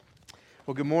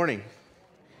Well, good morning.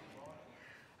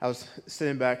 I was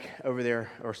standing over there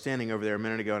a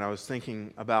minute ago, and I was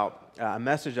thinking about a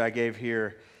message I gave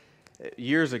here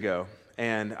years ago.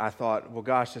 And I thought, well,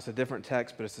 gosh, it's a different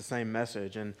text, but it's the same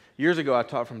message. And years ago, I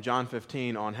taught from John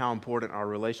 15 on how important our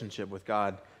relationship with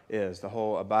God is. The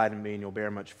whole abide in me and you'll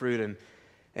bear much fruit.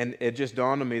 And it just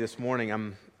dawned on me this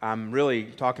morning, I'm really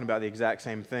talking about the exact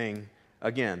same thing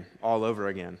again, all over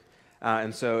again.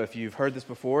 And so if you've heard this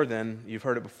before, then you've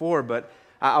heard it before. But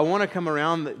I want to come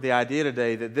around the idea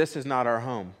today that this is not our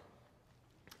home.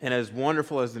 And as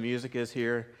wonderful as the music is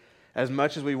here, as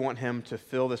much as we want Him to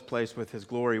fill this place with His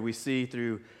glory, we see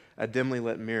through a dimly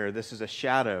lit mirror, this is a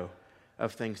shadow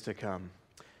of things to come.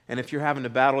 And if you're having to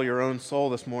battle your own soul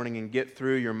this morning and get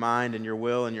through your mind and your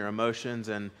will and your emotions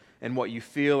and what you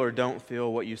feel or don't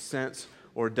feel, what you sense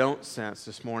or don't sense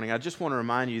this morning, I just want to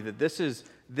remind you that this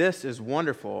is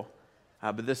wonderful,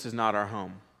 but this is not our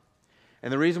home.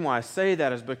 And the reason why I say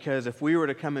that is because if we were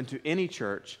to come into any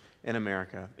church in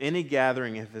America, any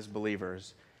gathering of His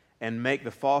believers, and make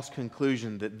the false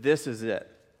conclusion that this is it,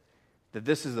 that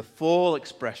this is the full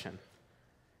expression,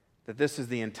 that this is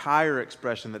the entire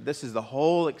expression, that this is the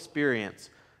whole experience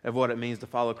of what it means to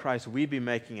follow Christ, we'd be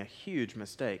making a huge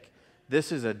mistake.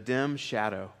 This is a dim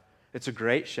shadow. It's a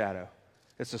great shadow.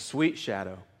 It's a sweet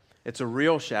shadow. It's a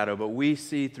real shadow, but we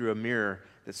see through a mirror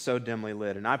that's so dimly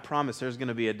lit. And I promise there's going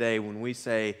to be a day when we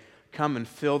say, come and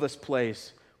fill this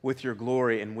place with your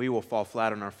glory, and we will fall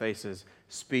flat on our faces,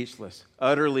 speechless,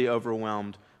 utterly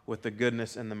overwhelmed with the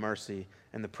goodness and the mercy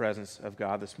and the presence of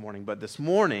God this morning. But this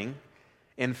morning,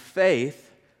 in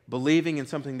faith, believing in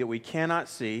something that we cannot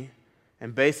see,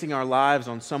 and basing our lives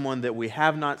on someone that we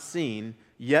have not seen,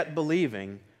 yet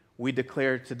believing, we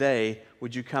declare today,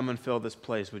 would you come and fill this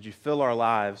place? Would you fill our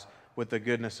lives with the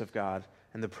goodness of God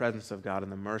and the presence of God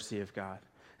and the mercy of God?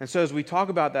 And so as we talk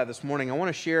about that this morning, I want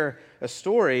to share a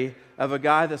story of a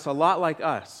guy that's a lot like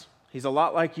us. He's a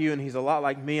lot like you and he's a lot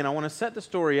like me, and I want to set the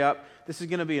story up. This is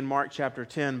going to be in Mark chapter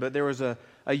 10, but there was a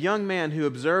young man who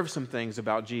observed some things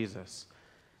about Jesus.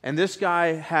 And this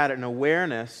guy had an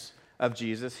awareness of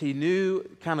Jesus. He knew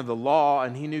kind of the law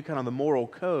and he knew kind of the moral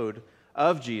code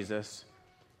of Jesus,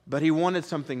 but he wanted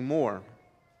something more.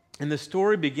 And the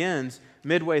story begins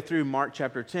midway through Mark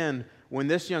chapter 10 when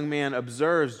this young man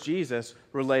observes Jesus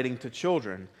relating to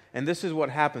children. And this is what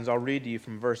happens. I'll read to you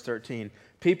from verse 13.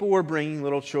 People were bringing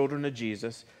little children to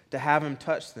Jesus to have Him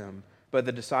touch them, but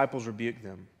the disciples rebuked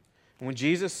them. And when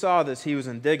Jesus saw this, He was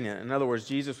indignant. In other words,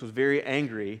 Jesus was very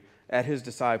angry at His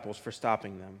disciples for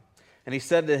stopping them. And He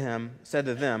said to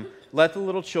them, "Let the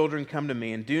little children come to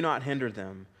me, and do not hinder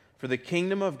them, for the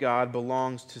kingdom of God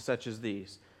belongs to such as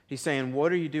these." He's saying,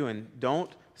 what are you doing?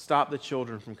 Don't stop the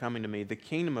children from coming to me. The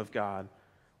kingdom of God,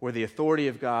 where the authority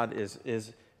of God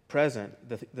is present,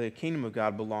 the kingdom of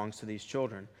God belongs to these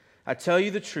children. I tell you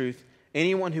the truth,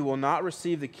 anyone who will not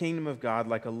receive the kingdom of God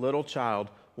like a little child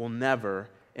will never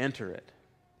enter it.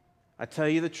 I tell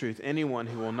you the truth, anyone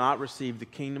who will not receive the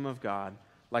kingdom of God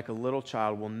like a little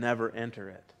child will never enter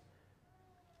it.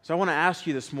 So I want to ask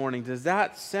you this morning, does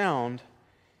that sound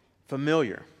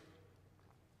familiar?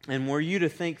 And were you to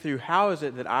think through, how is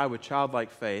it that I, with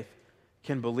childlike faith,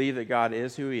 can believe that God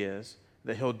is who He is,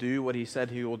 that He'll do what He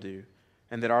said He will do,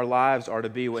 and that our lives are to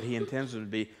be what He intends them to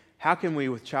be? How can we,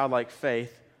 with childlike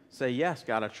faith, say, yes,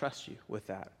 God, I trust you with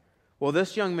that? Well,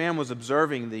 this young man was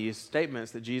observing these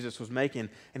statements that Jesus was making,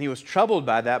 and he was troubled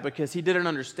by that because he didn't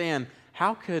understand,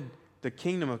 how could the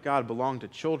kingdom of God belong to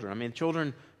children? I mean,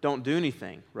 children don't do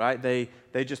anything, right? They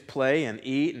just play and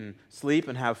eat and sleep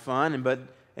and have fun,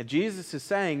 and Jesus is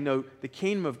saying, no, the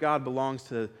kingdom of God belongs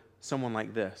to someone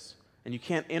like this. And you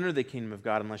can't enter the kingdom of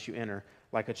God unless you enter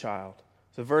like a child.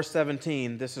 So verse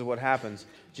 17, this is what happens.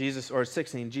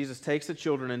 16, Jesus takes the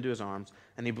children into His arms,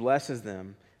 and He blesses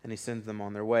them, and He sends them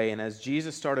on their way. And as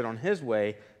Jesus started on His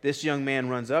way, this young man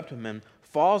runs up to Him and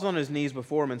falls on his knees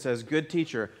before Him and says, "Good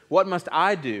teacher, what must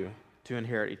I do to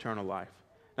inherit eternal life?"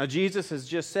 Now, Jesus has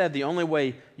just said the only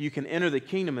way you can enter the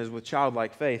kingdom is with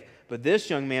childlike faith. But this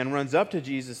young man runs up to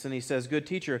Jesus and he says, "Good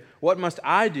teacher, what must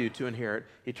I do to inherit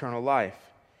eternal life?"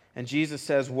 And Jesus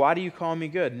says, "Why do you call me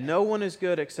good? No one is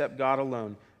good except God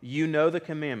alone. You know the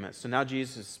commandments." So now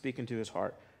Jesus is speaking to his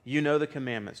heart. You know the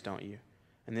commandments, don't you?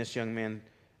 And this young man,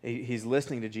 he's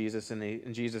listening to Jesus,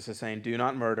 and Jesus is saying, "Do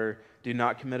not murder, do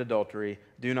not commit adultery,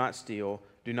 do not steal,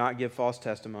 do not give false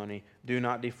testimony, do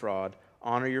not defraud,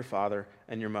 honor your father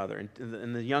and your mother."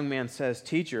 And the young man says,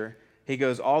 "Teacher," he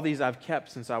goes, "all these I've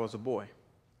kept since I was a boy."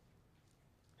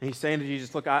 And he's saying to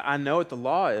Jesus, "Look, I know what the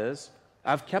law is.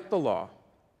 I've kept the law.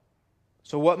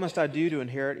 So what must I do to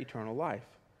inherit eternal life?"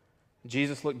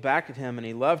 Jesus looked back at him and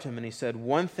He loved him and He said,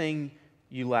 "One thing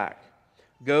you lack.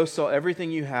 Go sell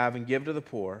everything you have and give to the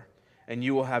poor, and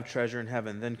you will have treasure in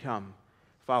heaven. Then come,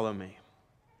 follow me.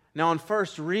 Now, on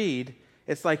first read,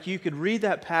 it's like you could read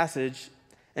that passage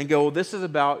and go, well, this is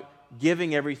about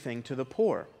giving everything to the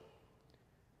poor.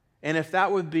 And if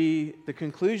that would be the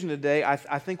conclusion today, I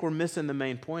think we're missing the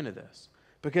main point of this.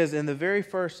 Because in the very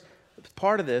first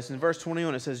part of this, in verse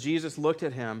 21, it says, Jesus looked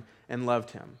at him and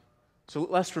loved him. So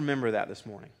let's remember that this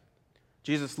morning.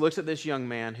 Jesus looks at this young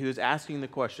man who is asking the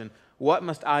question, what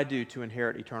must I do to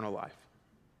inherit eternal life?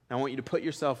 And I want you to put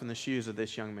yourself in the shoes of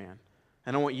this young man.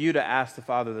 And I want you to ask the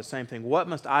Father the same thing. What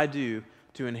must I do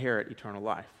to inherit eternal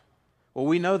life? Well,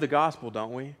 we know the gospel,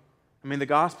 don't we? I mean, the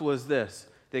gospel is this,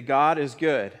 that God is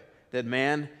good, that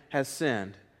man has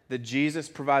sinned, that Jesus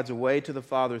provides a way to the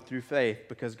Father through faith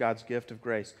because God's gift of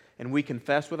grace. And we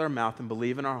confess with our mouth and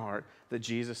believe in our heart that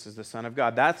Jesus is the Son of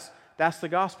God. That's the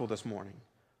gospel this morning.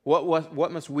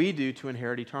 What must we do to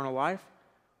inherit eternal life?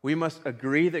 We must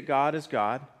agree that God is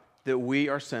God, that we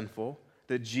are sinful,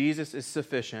 that Jesus is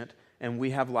sufficient, and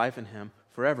we have life in him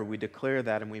forever. We declare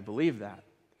that and we believe that.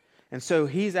 And so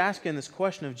he's asking this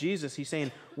question of Jesus. He's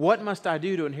saying, what must I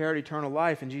do to inherit eternal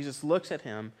life? And Jesus looks at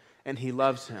him and he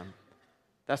loves him.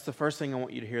 That's the first thing I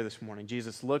want you to hear this morning.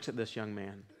 Jesus looks at this young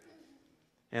man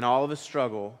and all of his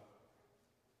struggle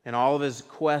and all of his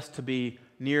quest to be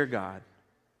near God.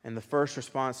 And the first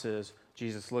response is,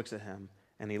 Jesus looks at him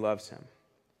and he loves him.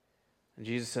 And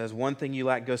Jesus says, one thing you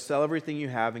lack, go sell everything you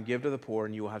have and give to the poor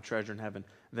and you will have treasure in heaven.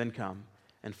 Then come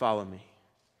and follow me.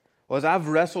 Well, as I've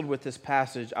wrestled with this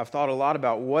passage, I've thought a lot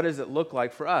about what does it look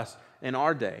like for us in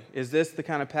our day? Is this the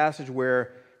kind of passage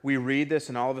where we read this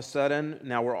and all of a sudden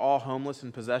now we're all homeless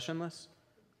and possessionless?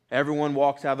 Everyone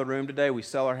walks out of the room today, we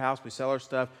sell our house, we sell our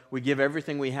stuff, we give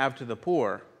everything we have to the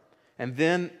poor. And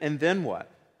then what?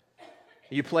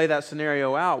 You play that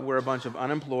scenario out, we're a bunch of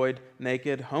unemployed,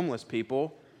 naked, homeless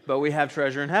people, but we have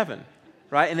treasure in heaven,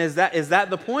 right? And is that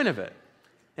the point of it?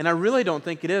 And I really don't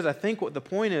think it is. I think what the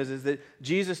point is that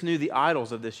Jesus knew the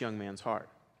idols of this young man's heart.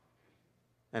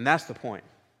 And that's the point.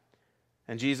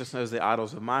 And Jesus knows the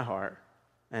idols of my heart,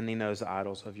 and he knows the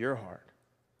idols of your heart.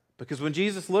 Because when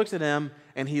Jesus looks at him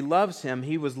and he loves him,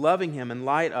 he was loving him in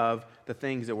light of the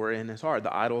things that were in his heart,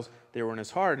 the idols that were in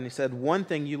his heart. And he said, one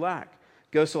thing you lack.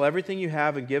 Go sell everything you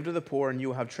have and give to the poor, and you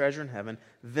will have treasure in heaven.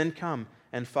 Then come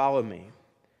and follow me.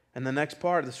 And the next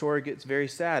part of the story gets very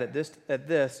sad. At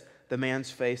this, the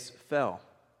man's face fell.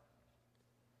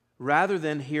 Rather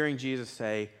than hearing Jesus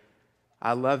say,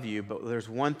 I love you, but there's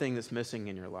one thing that's missing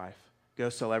in your life. Go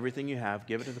sell everything you have,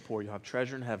 give it to the poor, you'll have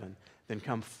treasure in heaven. Then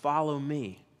come follow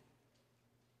me.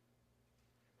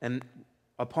 And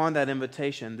upon that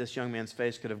invitation, this young man's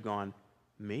face could have gone,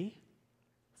 me?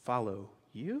 Follow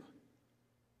you?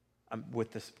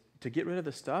 With this, to get rid of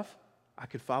the stuff, I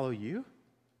could follow you?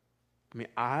 I mean,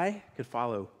 I could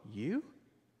follow you?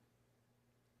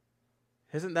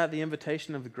 Isn't that the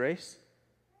invitation of the grace?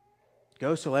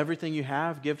 Go sell everything you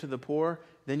have, give to the poor,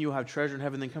 then you'll have treasure in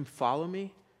heaven, then come follow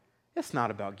me. It's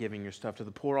not about giving your stuff to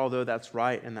the poor, although that's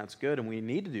right and that's good and we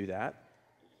need to do that.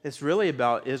 It's really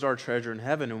about, is our treasure in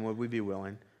heaven and would we be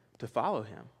willing to follow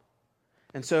him?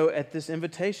 And so at this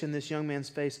invitation, this young man's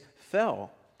face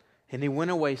fell and he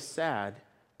went away sad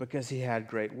because he had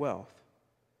great wealth.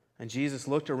 And Jesus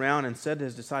looked around and said to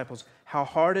his disciples, how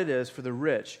hard it is for the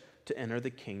rich to enter the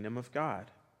kingdom of God.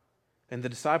 And the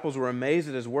disciples were amazed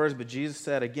at his words, but Jesus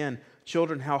said again,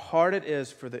 children, how hard it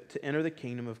is to enter the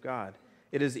kingdom of God.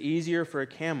 It is easier for a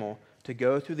camel to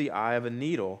go through the eye of a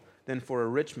needle than for a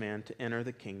rich man to enter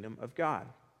the kingdom of God.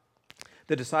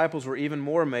 The disciples were even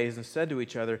more amazed and said to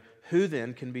each other, who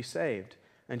then can be saved?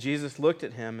 And Jesus looked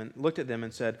at them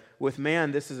and said, with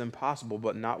man this is impossible,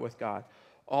 but not with God.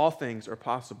 All things are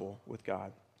possible with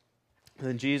God. And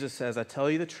then Jesus says, I tell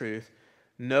you the truth,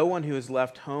 no one who has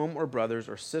left home or brothers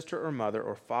or sister or mother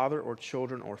or father or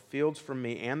children or fields for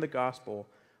me and the gospel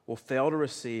will fail to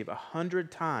receive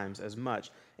 100 times as much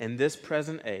in this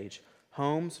present age,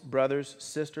 homes, brothers,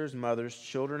 sisters, mothers,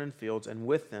 children, and fields, and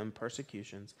with them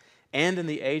persecutions, and in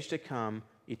the age to come,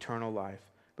 eternal life.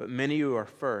 But many who are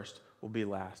first will be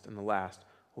last, and the last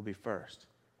will be first.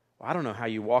 Well, I don't know how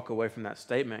you walk away from that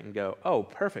statement and go, oh,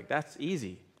 perfect, that's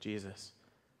easy, Jesus.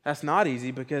 That's not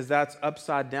easy because that's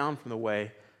upside down from the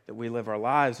way that we live our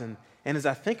lives. And as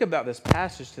I think about this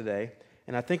passage today,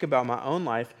 and I think about my own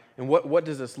life, and what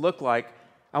does this look like,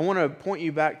 I want to point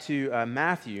you back to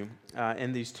Matthew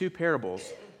in these two parables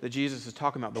that Jesus is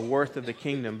talking about, the worth of the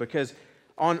kingdom. Because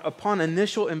upon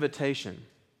initial invitation,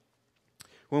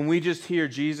 when we just hear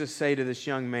Jesus say to this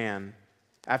young man,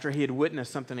 after he had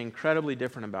witnessed something incredibly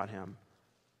different about him,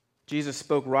 Jesus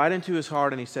spoke right into his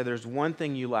heart and he said, there's one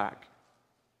thing you lack.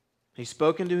 He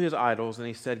spoke into his idols, and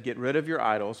he said, get rid of your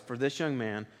idols. For this young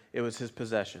man, it was his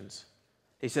possessions.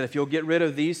 He said, if you'll get rid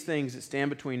of these things that stand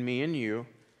between me and you,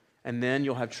 and then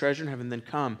you'll have treasure in heaven, then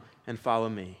come and follow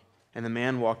me. And the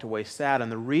man walked away sad.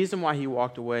 And the reason why he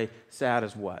walked away sad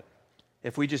is what?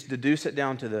 If we just deduce it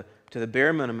down to the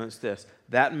bare minimum, it's this.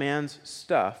 That man's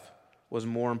stuff was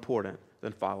more important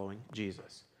than following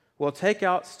Jesus. Well, take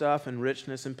out stuff and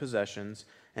richness and possessions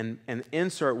and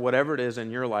insert whatever it is in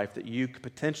your life that you could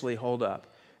potentially hold up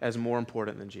as more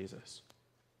important than Jesus.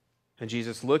 And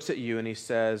Jesus looks at you and he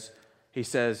says,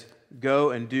 go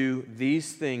and do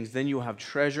these things, then you'll have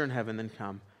treasure in heaven, then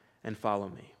come and follow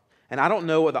me. And I don't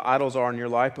know what the idols are in your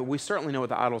life, but we certainly know what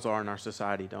the idols are in our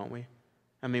society, don't we?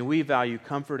 I mean, we value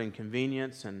comfort and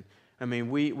convenience, and I mean,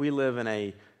 we live in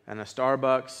a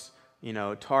Starbucks,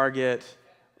 Target,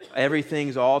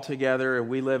 everything's all together, and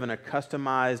we live in a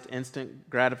customized, instant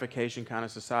gratification kind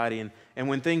of society. And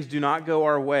when things do not go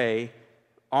our way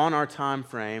on our time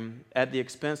frame, at the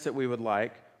expense that we would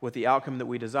like, with the outcome that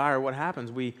we desire, what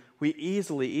happens? We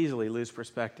easily lose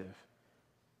perspective.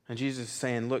 And Jesus is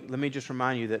saying, look, let me just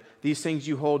remind you that these things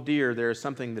you hold dear, there is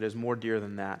something that is more dear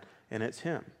than that, and it's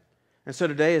Him. And so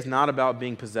today is not about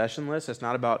being possessionless. It's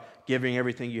not about giving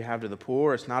everything you have to the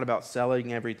poor. It's not about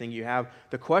selling everything you have.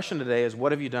 The question today is,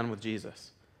 what have you done with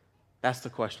Jesus? That's the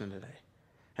question today.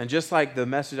 And just like the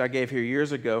message I gave here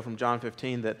years ago from John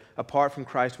 15, that apart from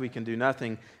Christ we can do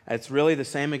nothing, it's really the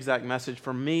same exact message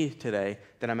for me today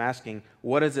that I'm asking,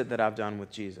 what is it that I've done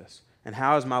with Jesus? And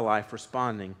how is my life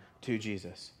responding to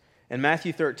Jesus? In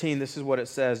Matthew 13, this is what it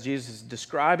says. Jesus is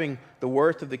describing the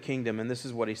worth of the kingdom, and this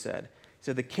is what he said. He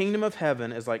said, the kingdom of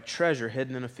heaven is like treasure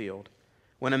hidden in a field.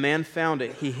 When a man found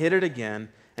it, he hid it again,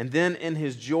 and then in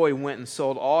his joy went and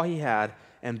sold all he had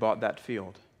and bought that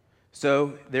field.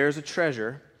 So there's a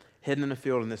treasure hidden in a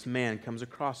field, and this man comes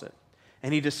across it,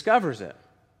 and he discovers it.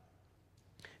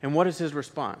 And what is his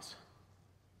response?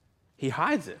 He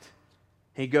hides it.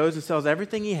 He goes and sells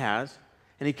everything he has,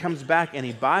 and he comes back and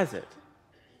he buys it.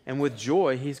 And with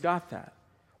joy, he's got that.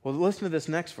 Well, listen to this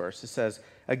next verse. It says,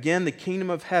 again, the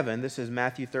kingdom of heaven, this is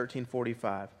Matthew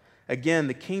 13:45. Again,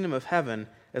 the kingdom of heaven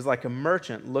is like a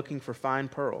merchant looking for fine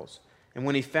pearls. And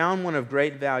when he found one of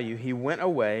great value, he went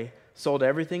away, sold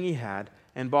everything he had,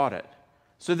 and bought it.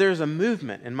 So there's a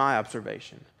movement in my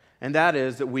observation, and that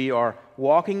is that we are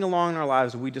walking along in our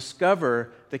lives, we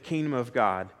discover the kingdom of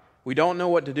God. We don't know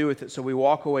what to do with it, so we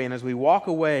walk away, and as we walk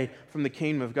away from the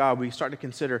kingdom of God, we start to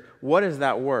consider, what is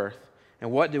that worth,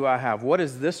 and what do I have? What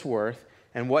is this worth,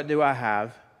 and what do I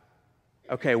have?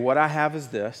 Okay, what I have is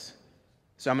this,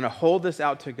 so I'm going to hold this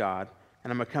out to God,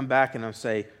 and I'm going to come back and I'll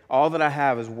say, all that I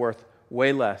have is worth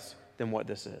way less than what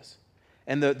this is.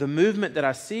 And the movement that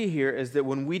I see here is that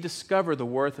when we discover the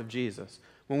worth of Jesus,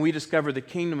 when we discover the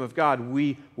kingdom of God,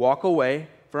 we walk away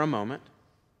for a moment,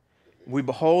 we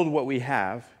behold what we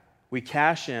have, we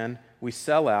cash in, we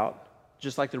sell out,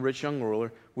 just like the rich young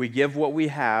ruler, we give what we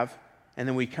have, and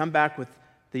then we come back with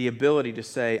the ability to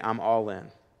say, I'm all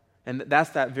in. And that's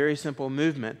that very simple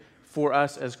movement for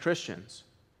us as Christians.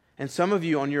 And some of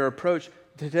you on your approach,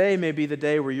 today may be the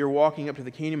day where you're walking up to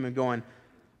the kingdom and going,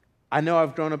 I know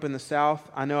I've grown up in the South.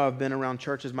 I know I've been around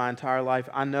churches my entire life.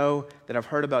 I know that I've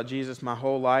heard about Jesus my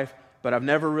whole life, but I've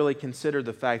never really considered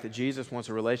the fact that Jesus wants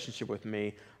a relationship with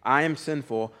me. I am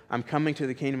sinful. I'm coming to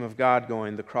the kingdom of God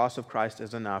going, the cross of Christ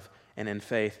is enough, and in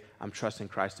faith, I'm trusting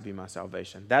Christ to be my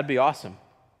salvation. That'd be awesome.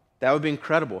 That would be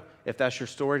incredible if that's your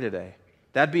story today.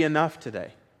 That'd be enough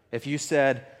today. If you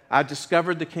said, I've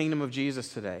discovered the kingdom of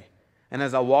Jesus today, and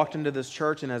as I walked into this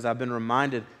church and as I've been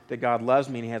reminded that God loves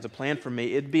me and He has a plan for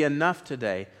me, it'd be enough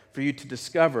today for you to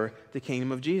discover the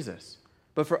kingdom of Jesus.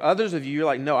 But for others of you, you're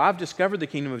like, no, I've discovered the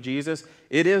kingdom of Jesus.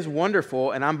 It is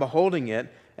wonderful, and I'm beholding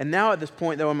it. And now at this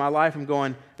point, though, in my life, I'm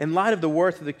going, in light of the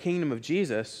worth of the kingdom of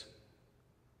Jesus,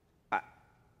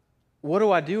 what do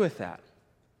I do with that?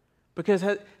 Because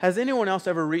has anyone else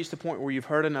ever reached the point where you've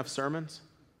heard enough sermons?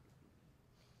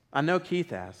 I know Keith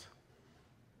has.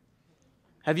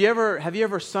 Have you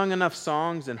ever sung enough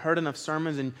songs and heard enough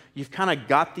sermons and you've kind of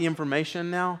got the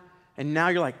information now? And now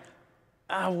you're like,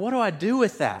 what do I do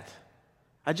with that?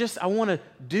 I want to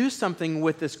do something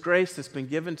with this grace that's been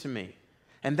given to me.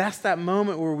 And that's that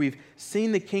moment where we've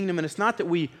seen the kingdom, and it's not that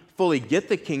we fully get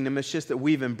the kingdom, it's just that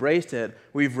we've embraced it,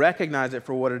 we've recognized it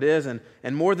for what it is, and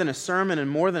more than a sermon and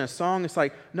more than a song, it's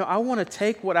like, no, I want to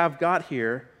take what I've got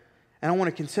here and I want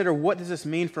to consider, what does this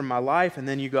mean for my life? And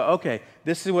then you go, okay,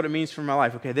 this is what it means for my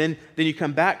life. Okay, then you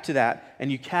come back to that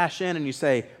and you cash in and you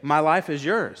say, my life is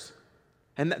yours.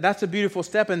 And that's a beautiful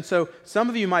step. And so some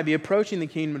of you might be approaching the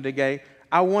kingdom today.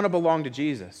 I want to belong to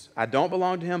Jesus. I don't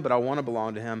belong to him, but I want to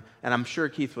belong to him. And I'm sure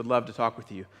Keith would love to talk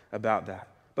with you about that.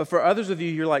 But for others of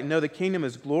you, you're like, no, the kingdom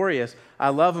is glorious. I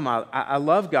love him. I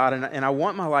love God, and I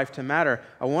want my life to matter.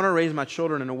 I want to raise my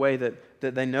children in a way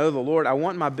that they know the Lord. I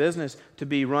want my business to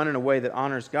be run in a way that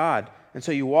honors God. And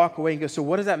so you walk away and go, so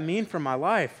what does that mean for my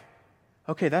life?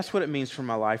 Okay, that's what it means for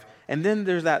my life. And then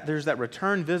there's that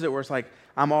return visit where it's like,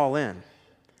 I'm all in.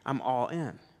 I'm all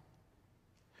in.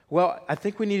 Well, I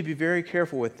think we need to be very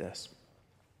careful with this,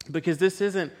 because this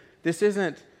isn't.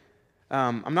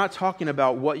 I'm not talking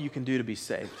about what you can do to be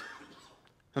saved.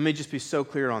 Let me just be so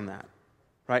clear on that,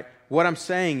 right? What I'm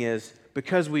saying is,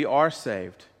 because we are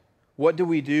saved, what do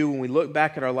we do when we look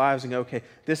back at our lives and go, okay,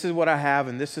 this is what I have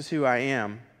and this is who I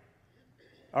am.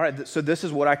 All right, so this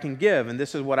is what I can give and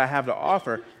this is what I have to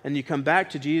offer. And you come back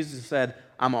to Jesus and said,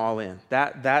 I'm all in.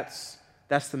 That's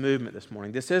the movement this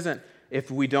morning. This isn't,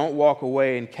 if we don't walk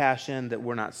away and cash in, that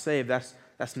we're not saved.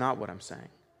 That's not what I'm saying.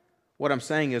 What I'm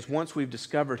saying is, once we've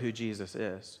discovered who Jesus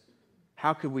is,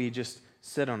 how could we just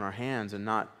sit on our hands and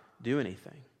not do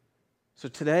anything? So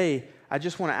today, I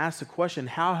just want to ask the question,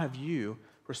 how have you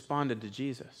responded to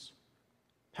Jesus?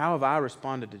 How have I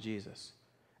responded to Jesus?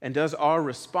 And does our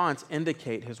response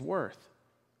indicate his worth?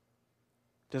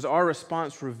 Does our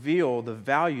response reveal the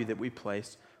value that we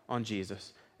place on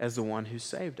Jesus as the one who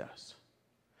saved us?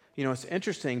 You know, it's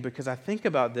interesting because I think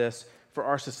about this for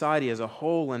our society as a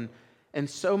whole, and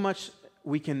so much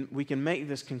we can make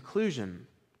this conclusion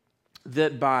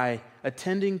that by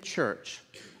attending church,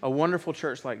 a wonderful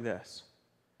church like this,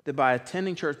 that by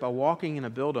attending church, by walking in a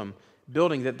building,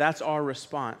 that's our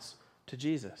response to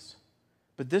Jesus.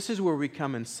 But this is where we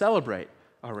come and celebrate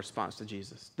our response to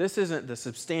Jesus. This isn't the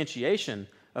substantiation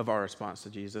of our response to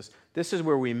Jesus. This is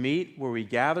where we meet, where we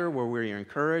gather, where we're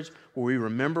encouraged, where we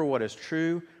remember what is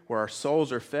true, where our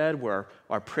souls are fed, where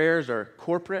our prayers are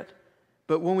corporate.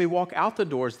 But when we walk out the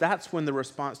doors, that's when the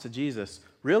response to Jesus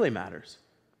really matters.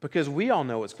 Because we all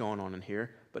know what's going on in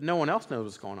here, but no one else knows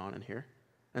what's going on in here.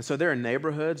 And so there are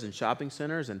neighborhoods and shopping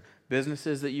centers and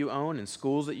businesses that you own and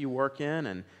schools that you work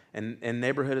in and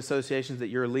neighborhood associations that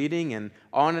you're leading and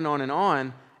on and on and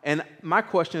on. And my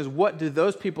question is, what do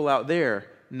those people out there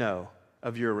know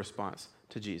of your response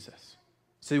to Jesus?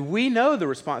 See, we know the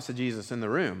response to Jesus in the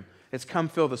room. It's come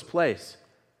fill this place.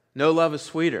 No love is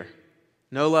sweeter.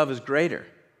 No love is greater.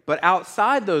 But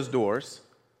outside those doors,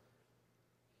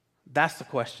 that's the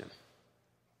question.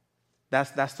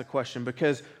 That's the question.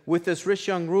 Because with this rich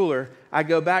young ruler, I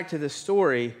go back to this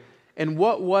story, and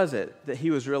what was it that he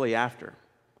was really after?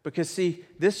 Because see,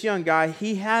 this young guy,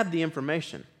 he had the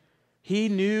information. He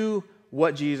knew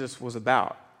what Jesus was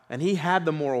about, and he had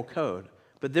the moral code.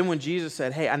 But then when Jesus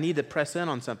said, hey, I need to press in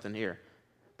on something here,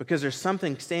 because there's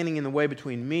something standing in the way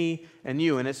between me and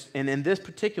you, and in this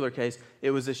particular case,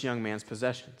 it was this young man's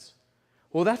possessions.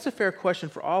 Well, that's a fair question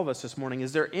for all of us this morning.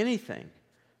 Is there anything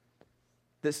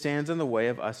that stands in the way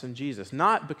of us and Jesus?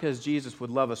 Not because Jesus would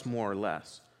love us more or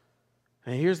less.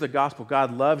 And here's the gospel.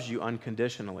 God loves you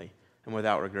unconditionally and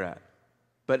without regret.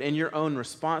 But in your own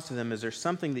response to them, is there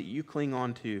something that you cling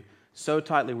on to so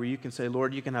tightly where you can say,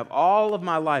 Lord, you can have all of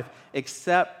my life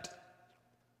except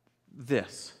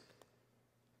this?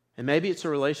 And maybe it's a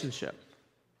relationship.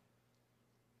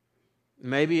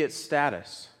 Maybe it's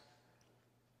status.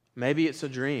 Maybe it's a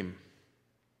dream.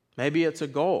 Maybe it's a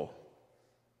goal.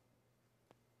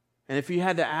 And if you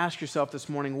had to ask yourself this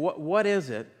morning, what is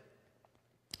it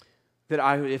that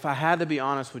if I had to be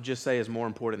honest, would just say is more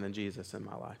important than Jesus in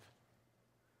my life?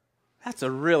 That's a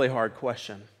really hard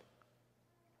question.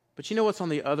 But you know what's on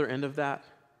the other end of that,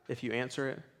 if you answer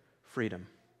it? Freedom.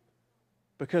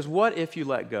 Because what if you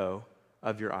let go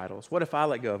of your idols? What if I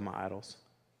let go of my idols?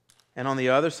 And on the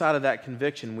other side of that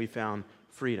conviction, we found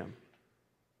freedom.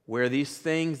 Where these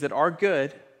things that are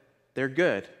good, they're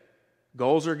good.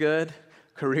 Goals are good.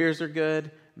 Careers are good.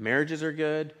 Marriages are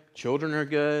good. Children are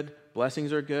good.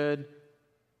 Blessings are good.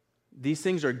 These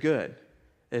things are good.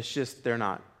 It's just they're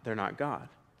not God.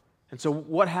 And so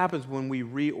what happens when we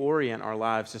reorient our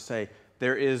lives to say,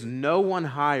 there is no one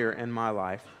higher in my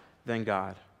life than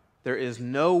God. There is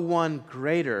no one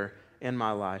greater in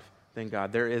my life than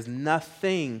God. There is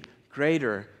nothing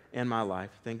greater in my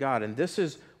life than God. And this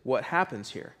is what happens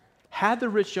here. Had the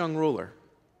rich young ruler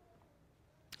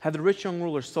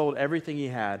sold everything he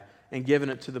had and given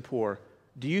it to the poor,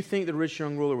 do you think the rich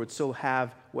young ruler would still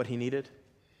have what he needed?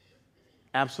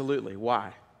 Absolutely.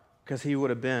 Why? Because he would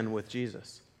have been with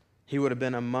Jesus. He would have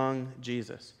been among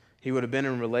Jesus. He would have been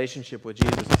in relationship with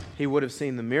Jesus. He would have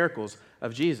seen the miracles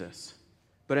of Jesus.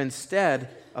 But instead,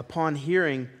 upon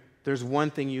hearing, there's one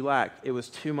thing you lack, it was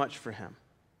too much for him.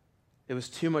 It was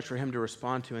too much for him to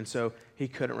respond to, and so he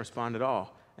couldn't respond at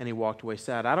all, and he walked away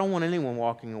sad. I don't want anyone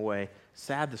walking away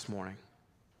sad this morning.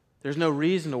 There's no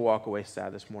reason to walk away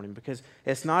sad this morning, because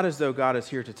it's not as though God is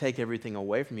here to take everything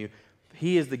away from you.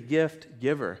 He is the gift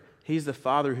giver. He's the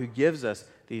Father who gives us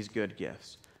these good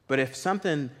gifts. But if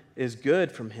something is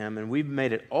good from him and we've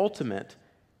made it ultimate,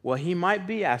 well, he might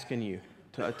be asking you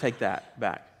to take that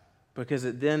back, because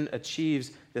it then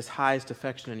achieves this highest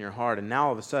affection in your heart. And now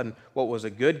all of a sudden, what was a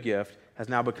good gift has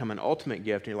now become an ultimate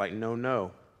gift. And you're like,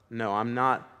 no, I'm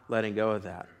not letting go of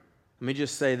that. Let me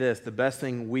just say this. The best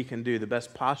thing we can do, the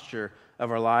best posture of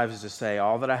our lives is to say,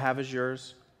 all that I have is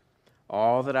yours.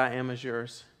 All that I am is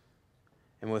yours.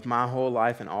 And with my whole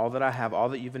life and all that I have, all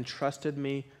that you've entrusted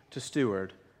me to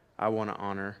steward, I want to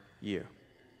honor you.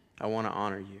 I want to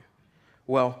honor you.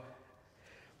 Well,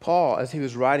 Paul, as he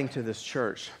was writing to this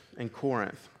church in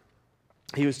Corinth,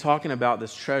 he was talking about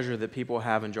this treasure that people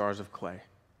have in jars of clay.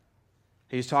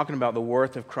 He's talking about the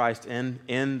worth of Christ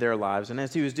in their lives. And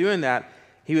as he was doing that,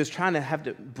 he was trying to have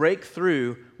to break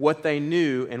through what they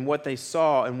knew and what they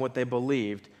saw and what they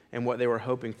believed and what they were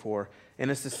hoping for. And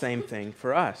it's the same thing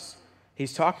for us.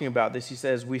 He's talking about this. He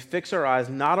says, we fix our eyes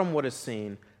not on what is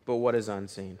seen, but what is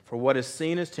unseen. For what is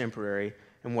seen is temporary,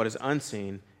 and what is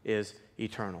unseen is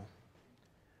eternal.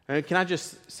 And can I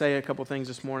just say a couple things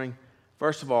this morning?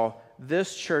 First of all,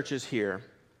 this church is here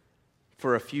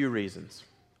for a few reasons.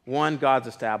 One, God's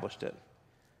established it.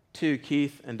 Two,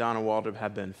 Keith and Donna Waldrop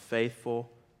have been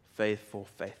faithful. And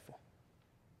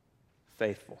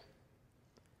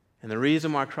the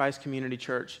reason why Christ Community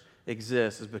Church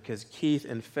exists is because Keith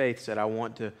and Faith said, I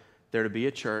want there to be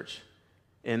a church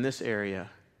in this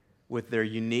area with their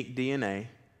unique DNA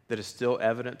that is still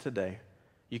evident today.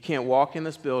 You can't walk in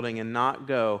this building and not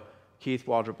go, Keith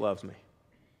Waldrop loves me.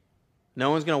 No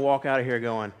one's going to walk out of here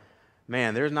going,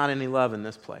 man, there's not any love in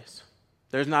this place.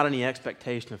 There's not any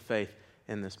expectation of faith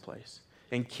in this place.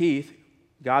 And Keith,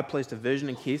 God placed a vision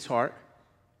in Keith's heart,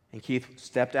 and Keith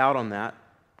stepped out on that,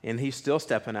 and he's still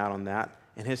stepping out on that,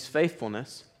 and his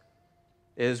faithfulness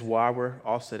is why we're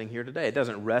all sitting here today. It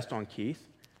doesn't rest on Keith,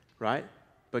 right?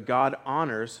 But God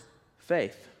honors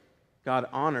faith. God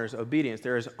honors obedience.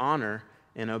 There is honor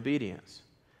in obedience.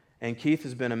 And Keith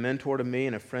has been a mentor to me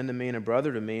and a friend to me and a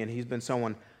brother to me, and he's been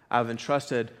someone I've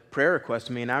entrusted prayer requests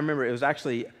to me. And I remember it was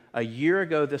actually a year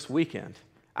ago this weekend.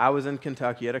 I was in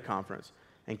Kentucky at a conference,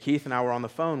 and Keith and I were on the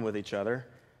phone with each other,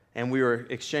 and we were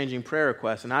exchanging prayer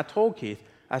requests. And I told Keith,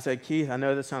 I said, Keith, I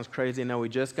know this sounds crazy. I know we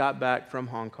just got back from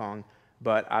Hong Kong,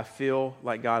 but I feel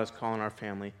like God is calling our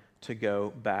family to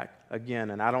go back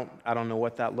again. And I don't know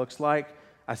what that looks like.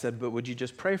 I said, but would you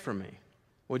just pray for me?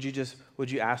 Would you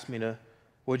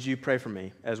pray for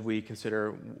me as we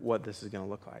consider what this is going to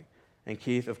look like? And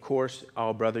Keith, of course,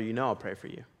 oh, brother, you know I'll pray for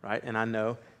you, right? And I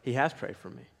know he has prayed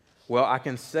for me. Well, I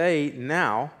can say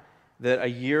now that a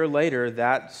year later,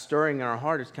 that stirring in our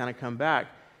heart has kind of come back.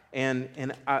 And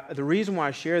the reason why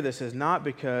I share this is not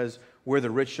because we're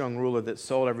the rich young ruler that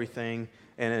sold everything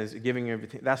and is giving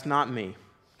everything. That's not me.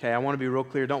 Okay, I want to be real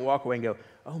clear. Don't walk away and go,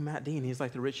 oh, Matt Dean, he's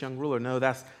like the rich young ruler. No,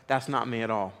 that's not me at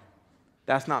all.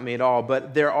 That's not me at all.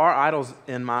 But there are idols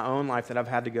in my own life that I've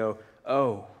had to go,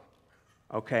 oh,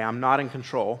 okay, I'm not in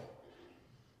control.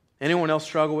 Anyone else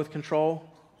struggle with control?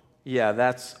 Yeah,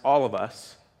 that's all of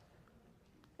us.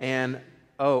 And,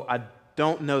 oh, I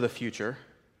don't know the future.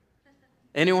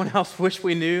 Anyone else wish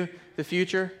we knew the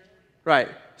future? Right.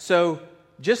 So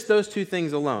just those two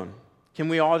things alone, can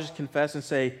we all just confess and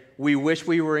say, we wish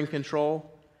we were in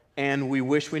control and we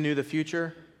wish we knew the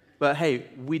future? But hey,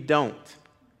 we don't.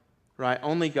 Right?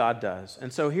 Only God does.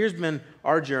 And so here's been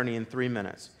our journey in 3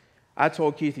 minutes. I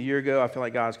told Keith a year ago, I feel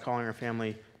like God is calling our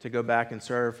family to go back and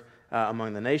serve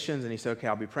among the nations. And he said, okay,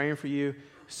 I'll be praying for you.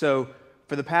 So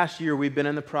for the past year, we've been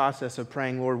in the process of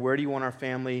praying, Lord, where do you want our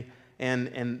family?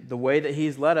 And the way that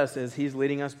he's led us is he's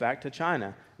leading us back to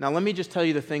China. Now, let me just tell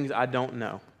you the things I don't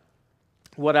know.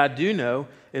 What I do know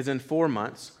is in 4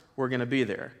 months, we're going to be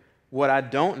there. What I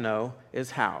don't know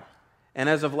is how. And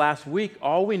as of last week,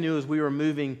 all we knew is we were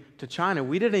moving to China.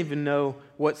 We didn't even know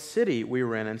what city we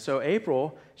were in. And so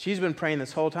April, she's been praying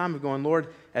this whole time of going, Lord,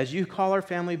 as you call our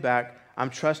family back, I'm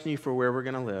trusting you for where we're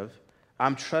going to live.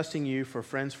 I'm trusting you for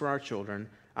friends for our children.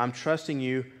 I'm trusting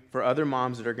you for other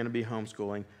moms that are going to be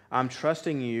homeschooling. I'm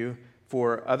trusting you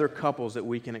for other couples that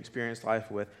we can experience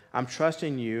life with. I'm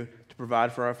trusting you to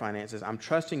provide for our finances. I'm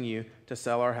trusting you to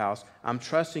sell our house. I'm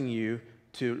trusting you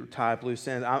to tie up loose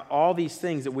ends. All these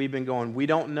things that we've been going, we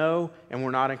don't know and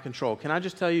we're not in control. Can I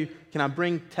just tell you, can I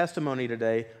bring testimony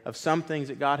today of some things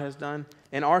that God has done?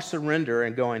 And our surrender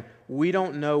and going, we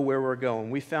don't know where we're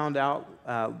going. We found out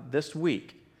this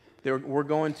week that we're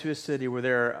going to a city where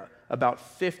there are about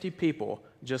 50 people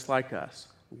just like us.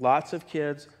 Lots of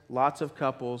kids, lots of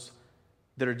couples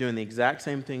that are doing the exact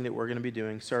same thing that we're going to be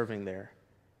doing, serving there.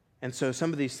 And so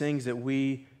some of these things that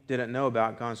we didn't know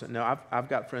about, God said, no, I've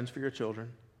got friends for your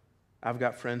children. I've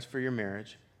got friends for your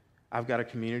marriage. I've got a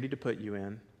community to put you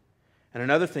in. And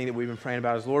another thing that we've been praying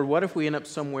about is, Lord, what if we end up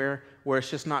somewhere where it's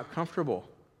just not comfortable?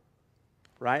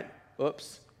 Right?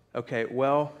 Oops. Okay,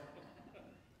 well,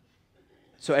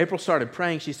 so April started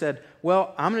praying. She said,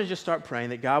 well, I'm going to just start praying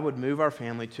that God would move our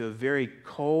family to a very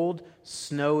cold,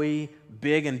 snowy,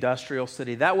 big industrial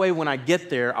city. That way, when I get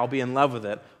there, I'll be in love with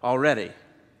it already.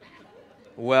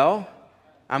 Well,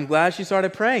 I'm glad she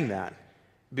started praying that,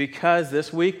 because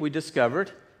this week we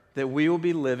discovered that we will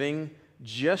be living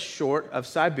just short of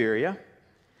Siberia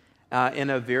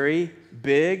in a very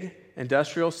big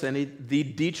industrial city, the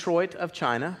Detroit of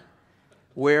China,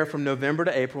 where from November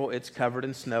to April it's covered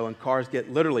in snow and cars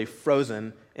get literally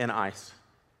frozen in ice.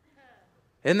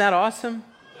 Isn't that awesome?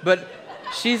 But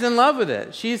she's in love with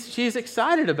it. She's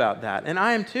excited about that, and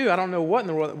I am too. I don't know what in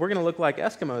the world. We're going to look like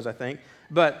Eskimos, I think.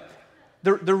 But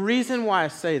the reason why I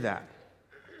say that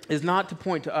is not to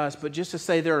point to us, but just to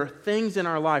say there are things in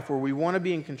our life where we want to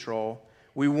be in control,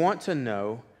 we want to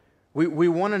know, we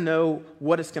want to know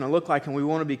what it's going to look like, and we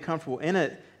want to be comfortable in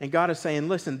it. And God is saying,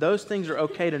 listen, those things are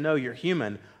okay to know. You're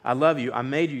human. I love you. I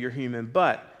made you. You're human.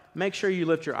 But make sure you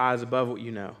lift your eyes above what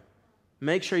you know.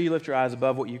 Make sure you lift your eyes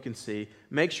above what you can see.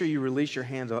 Make sure you release your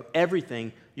hands on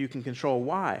everything you can control.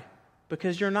 Why?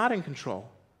 Because you're not in control.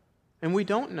 And we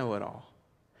don't know it all.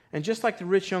 And just like the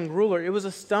rich young ruler, it was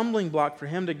a stumbling block for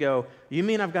him to go, you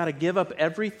mean I've got to give up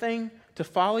everything to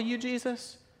follow you,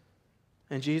 Jesus?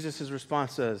 And Jesus'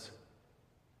 response says,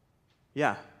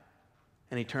 yeah.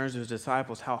 And he turns to his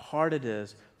disciples, how hard it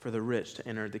is for the rich to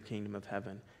enter the kingdom of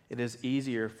heaven. It is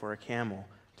easier for a camel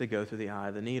to go through the eye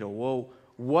of the needle. Well,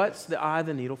 what's the eye of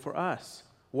the needle for us?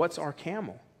 What's our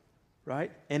camel,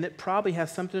 right? And it probably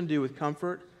has something to do with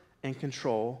comfort and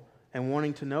control and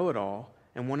wanting to know it all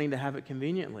and wanting to have it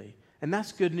conveniently. And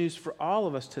that's good news for all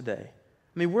of us today.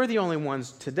 I mean, we're the only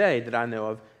ones today that I know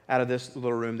of out of this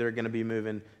little room that are going to be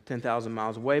moving 10,000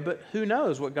 miles away, but who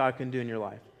knows what God can do in your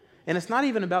life. And it's not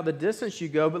even about the distance you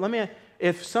go, but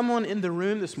if someone in the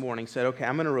room this morning said, okay,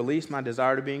 I'm going to release my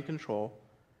desire to be in control,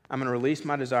 I'm going to release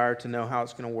my desire to know how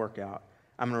it's going to work out,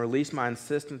 I'm going to release my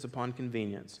insistence upon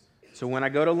convenience. So when I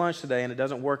go to lunch today and it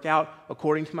doesn't work out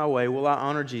according to my way, will I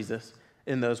honor Jesus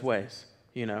in those ways,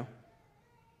 you know?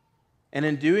 And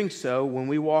in doing so, when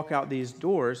we walk out these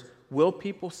doors, will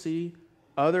people see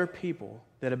other people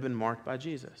that have been marked by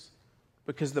Jesus?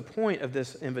 Because the point of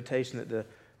this invitation that the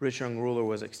rich young ruler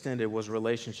was extended was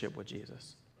relationship with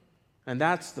Jesus. And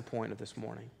that's the point of this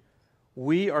morning.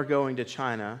 We are going to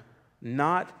China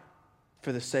not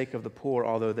for the sake of the poor,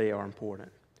 although they are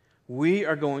important. We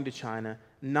are going to China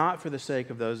not for the sake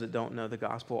of those that don't know the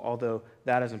gospel, although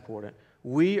that is important.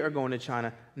 We are going to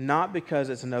China not because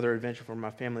it's another adventure for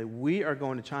my family. We are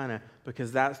going to China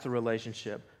because that's the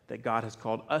relationship that God has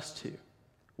called us to.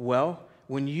 Well,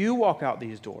 when you walk out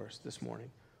these doors this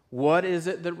morning, what is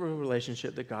it, the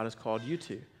relationship that God has called you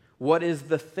to? What is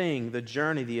the thing, the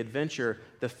journey, the adventure,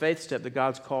 the faith step that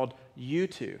God's called you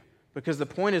to? Because the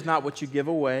point is not what you give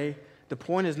away. The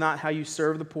point is not how you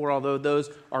serve the poor, although those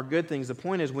are good things. The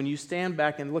point is when you stand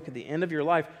back and look at the end of your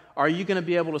life, are you going to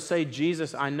be able to say,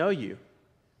 Jesus, I know you?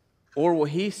 Or will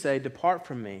he say, depart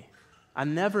from me, I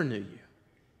never knew you?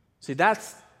 See,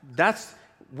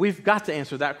 we've got to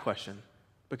answer that question,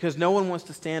 because no one wants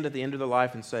to stand at the end of their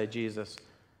life and say, Jesus,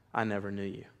 I never knew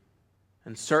you.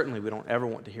 And certainly we don't ever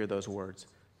want to hear those words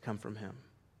come from him.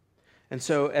 And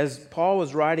so as Paul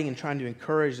was writing and trying to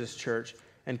encourage this church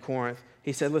in Corinth,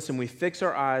 he said, listen, we fix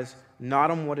our eyes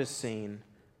not on what is seen,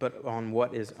 but on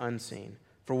what is unseen.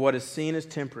 For what is seen is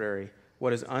temporary,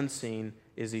 what is unseen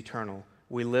is eternal.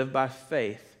 We live by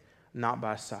faith, not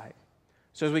by sight.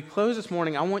 So as we close this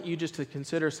morning, I want you just to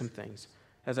consider some things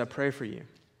as I pray for you.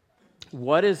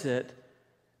 What is it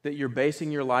that you're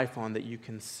basing your life on that you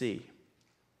can see?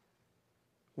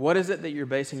 What is it that you're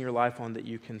basing your life on that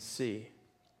you can see,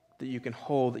 that you can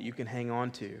hold, that you can hang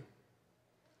on to?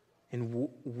 And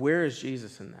where is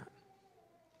Jesus in that?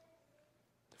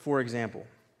 For example,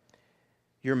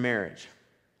 your marriage.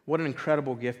 What an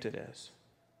incredible gift it is.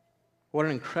 What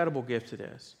an incredible gift it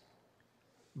is.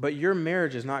 But your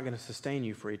marriage is not going to sustain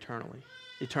you for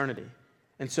eternity.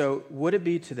 And so would it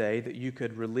be today that you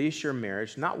could release your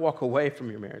marriage, not walk away from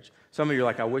your marriage? Some of you are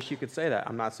like, I wish you could say that.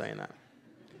 I'm not saying that.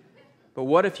 But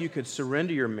what if you could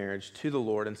surrender your marriage to the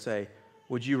Lord and say,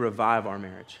 would you revive our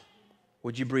marriage?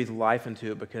 Would you breathe life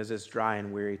into it because it's dry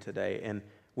and weary today? And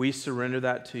we surrender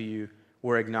that to you.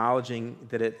 We're acknowledging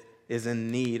that is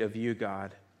in need of you,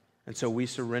 God. And so we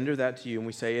surrender that to you, and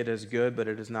we say it is good, but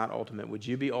it is not ultimate. Would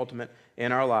you be ultimate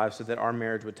in our lives so that our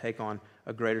marriage would take on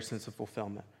a greater sense of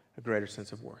fulfillment, a greater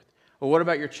sense of worth? Well, what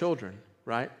about your children,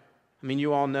 right? I mean,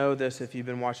 you all know this if you've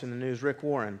been watching the news. Rick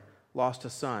Warren lost a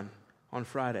son on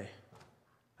Friday,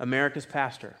 America's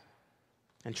pastor,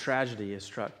 and tragedy has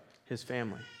struck his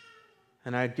family.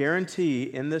 And I guarantee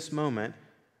in this moment,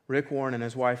 Rick Warren and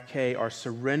his wife Kay are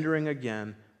surrendering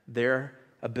again their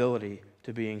ability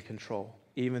to be in control,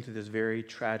 even through this very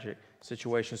tragic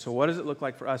situation. So what does it look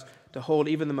like for us to hold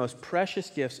even the most precious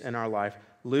gifts in our life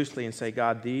loosely and say,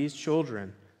 God, these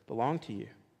children belong to you.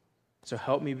 So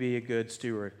help me be a good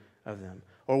steward of them.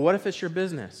 Or what if it's your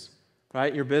business,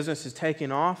 right? Your business is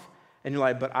taking off and you're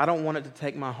like, but I don't want it to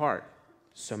take my heart.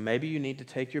 So maybe you need to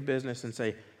take your business and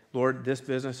say, Lord, this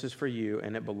business is for you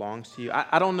and it belongs to you.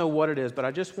 I don't know what it is, but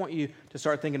I just want you to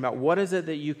start thinking about what is it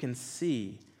that you can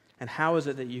see and how is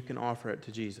it that you can offer it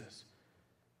to Jesus?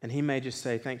 And he may just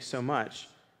say, thanks so much.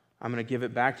 I'm going to give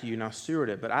it back to you, now steward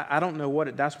it. But I don't know what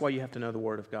it, that's why you have to know the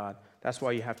Word of God. That's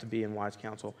why you have to be in wise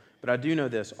counsel. But I do know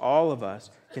this, all of us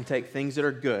can take things that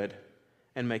are good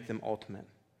and make them ultimate.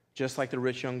 Just like the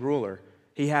rich young ruler.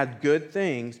 He had good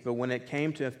things, but when it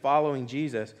came to following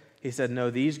Jesus, he said, no,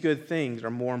 these good things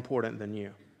are more important than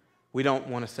you. We don't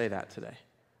want to say that today.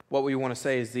 What we want to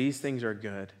say is these things are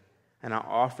good, and I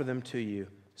offer them to you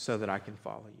so that I can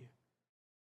follow you.